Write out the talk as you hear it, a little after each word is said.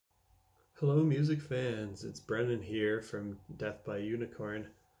Hello music fans, it's Brennan here from Death by Unicorn.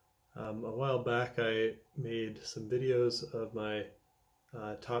 A while back I made some videos of my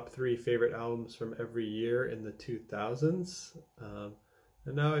top 3 favorite albums from every year in the 2000s.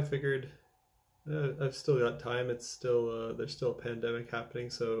 And now I figured I've still got time. It's still there's still a pandemic happening,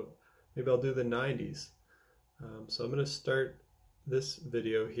 so maybe I'll do the 90s. So I'm going to start this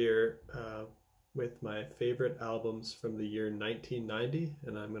video here with my favorite albums from the year 1990,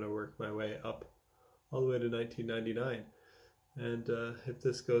 and I'm going to work my way up all the way to 1999. And if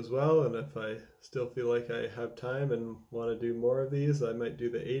this goes well, and if I still feel like I have time and want to do more of these, I might do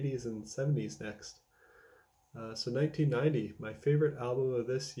the 80s and 70s next. So 1990, my favorite album of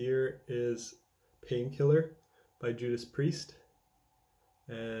this year is Painkiller by Judas Priest.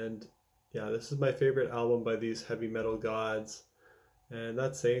 And yeah, this is my favorite album by these heavy metal gods. And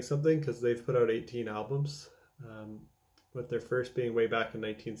that's saying something because they've put out 18 albums, with their first being way back in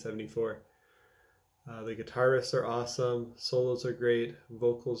 1974. The guitar riffs are awesome, solos are great,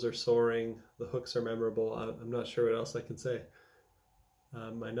 vocals are soaring, the hooks are memorable. I'm not sure what else I can say.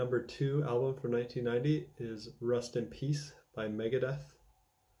 My number 2 album from 1990 is Rust in Peace by Megadeth.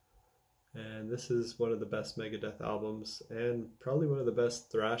 And this is one of the best Megadeth albums, and probably one of the best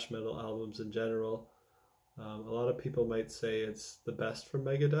thrash metal albums in general. A lot of people might say it's the best from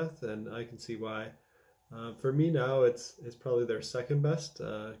Megadeth, and I can see why. For me now, it's probably their second best,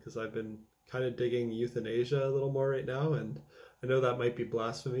 because I've been kind of digging Euthanasia a little more right now, and I know that might be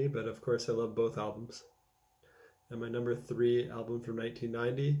blasphemy, but of course I love both albums. And my number 3 album from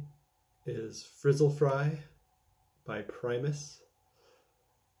 1990 is Frizzle Fry by Primus.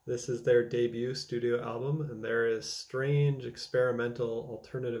 This is their debut studio album, and they're a strange, experimental,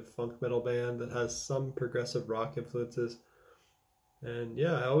 alternative funk metal band that has some progressive rock influences. And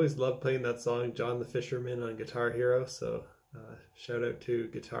yeah, I always love playing that song, John the Fisherman, on Guitar Hero, so shout out to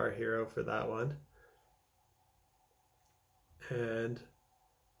Guitar Hero for that one. And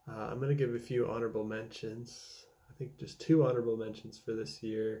I'm going to give a few honorable mentions. I think just 2 honorable mentions for this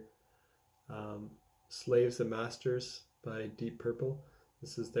year. Slaves and Masters by Deep Purple.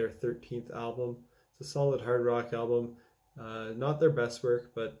 This is their 13th album. It's a solid hard rock album. Not their best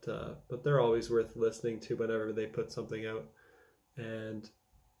work, but they're always worth listening to whenever they put something out. And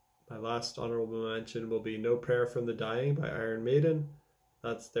my last honorable mention will be No Prayer from the Dying by Iron Maiden.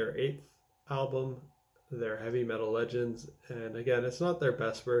 That's their 8th album. They're heavy metal legends. And again, it's not their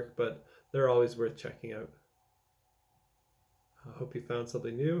best work, but they're always worth checking out. I hope you found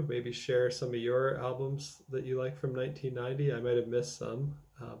something new. Maybe share some of your albums that you like from 1990. I might have missed some,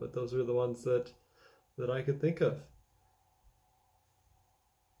 but those are the ones that I could think of.